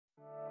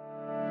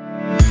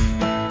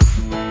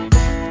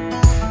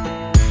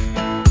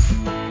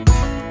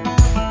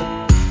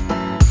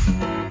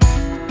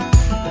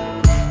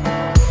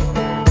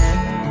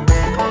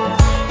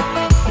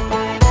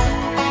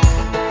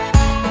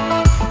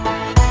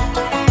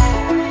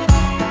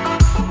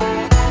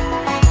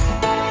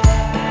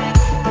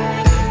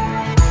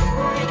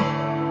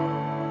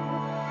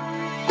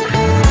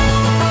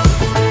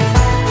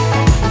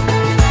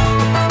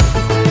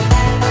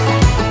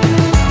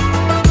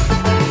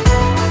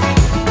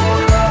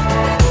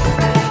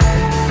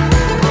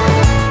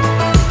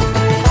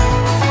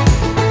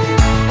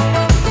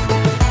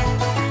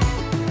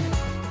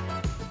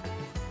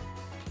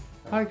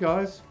Hi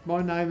guys,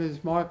 my name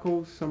is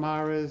Michael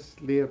Saumarez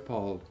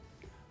Leupold.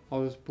 I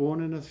was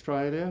born in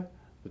Australia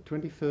the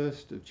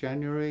 21st of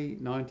January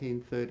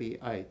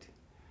 1938. It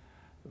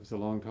was a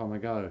long time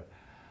ago.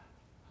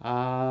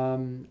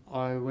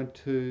 I went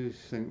to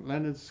St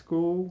Leonard's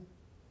School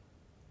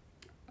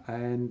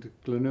and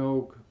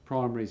Glenelg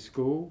Primary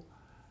School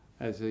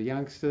as a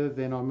youngster.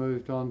 Then I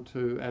moved on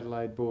to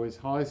Adelaide Boys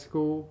High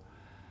School.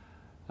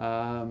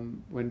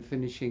 When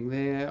finishing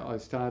there, I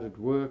started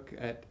work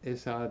at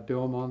SR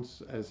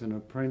Delmont's as an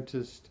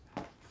apprenticed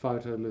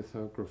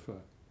photolithographer.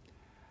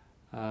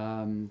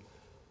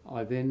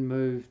 I then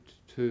moved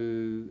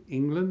to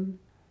England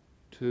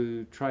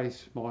to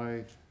trace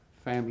my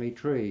family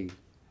tree,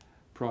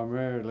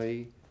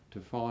 primarily to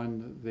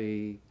find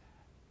the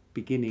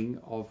beginning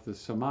of the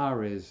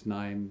Saumarez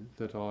name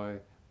that I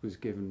was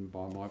given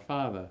by my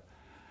father.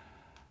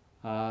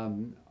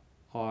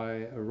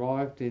 I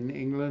arrived in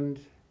England.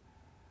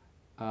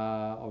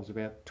 I was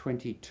about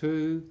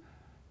 22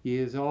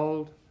 years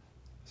old,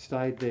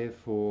 stayed there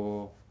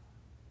for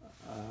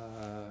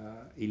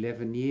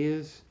 11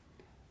 years,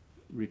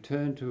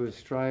 returned to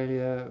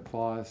Australia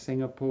via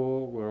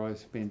Singapore where I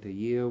spent a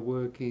year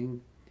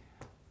working,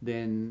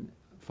 then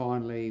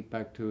finally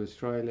back to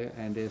Australia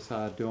and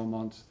SR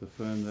Delmont's, the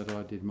firm that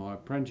I did my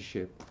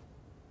apprenticeship.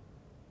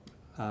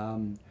 I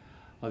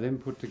then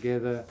put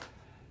together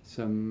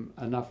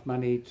enough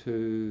money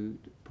to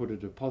put a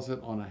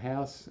deposit on a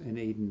house in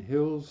Eden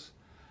Hills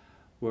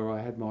where I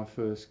had my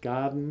first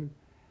garden,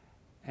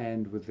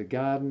 and with the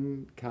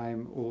garden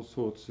came all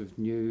sorts of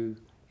new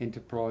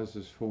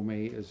enterprises for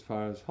me as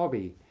far as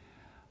hobby.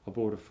 I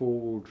bought a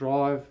four-wheel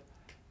drive,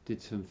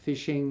 did some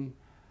fishing.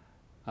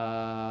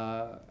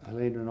 Helena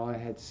and I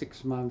had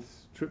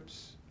 6-month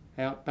trips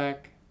out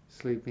back,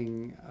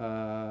 sleeping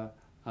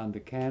under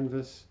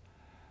canvas,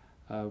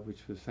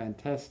 which was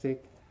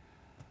fantastic.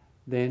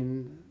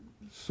 Then,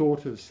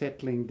 sort of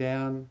settling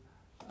down,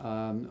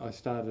 I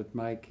started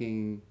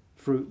making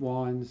fruit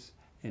wines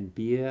and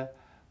beer,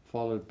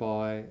 followed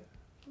by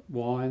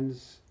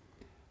wines.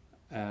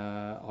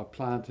 I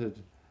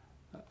planted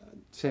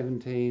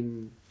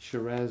 17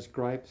 Shiraz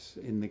grapes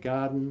in the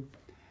garden,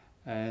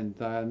 and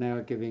they are now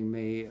giving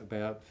me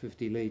about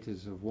 50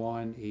 litres of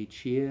wine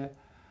each year.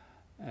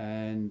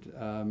 And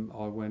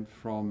I went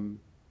from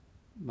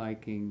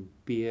making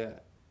beer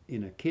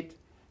in a kit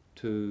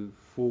to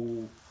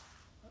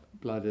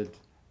full-blooded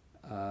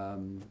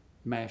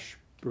mash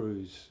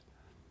brews,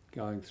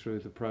 going through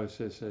the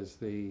process as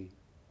the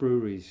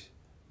breweries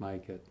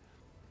make it.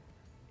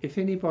 If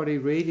anybody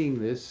reading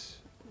this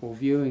or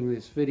viewing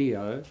this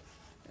video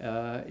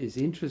is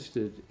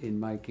interested in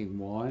making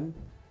wine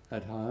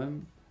at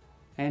home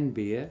and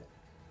beer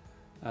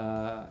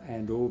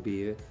or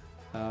beer,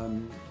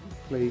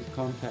 please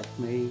contact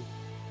me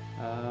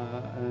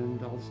and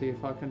I'll see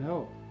if I can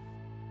help.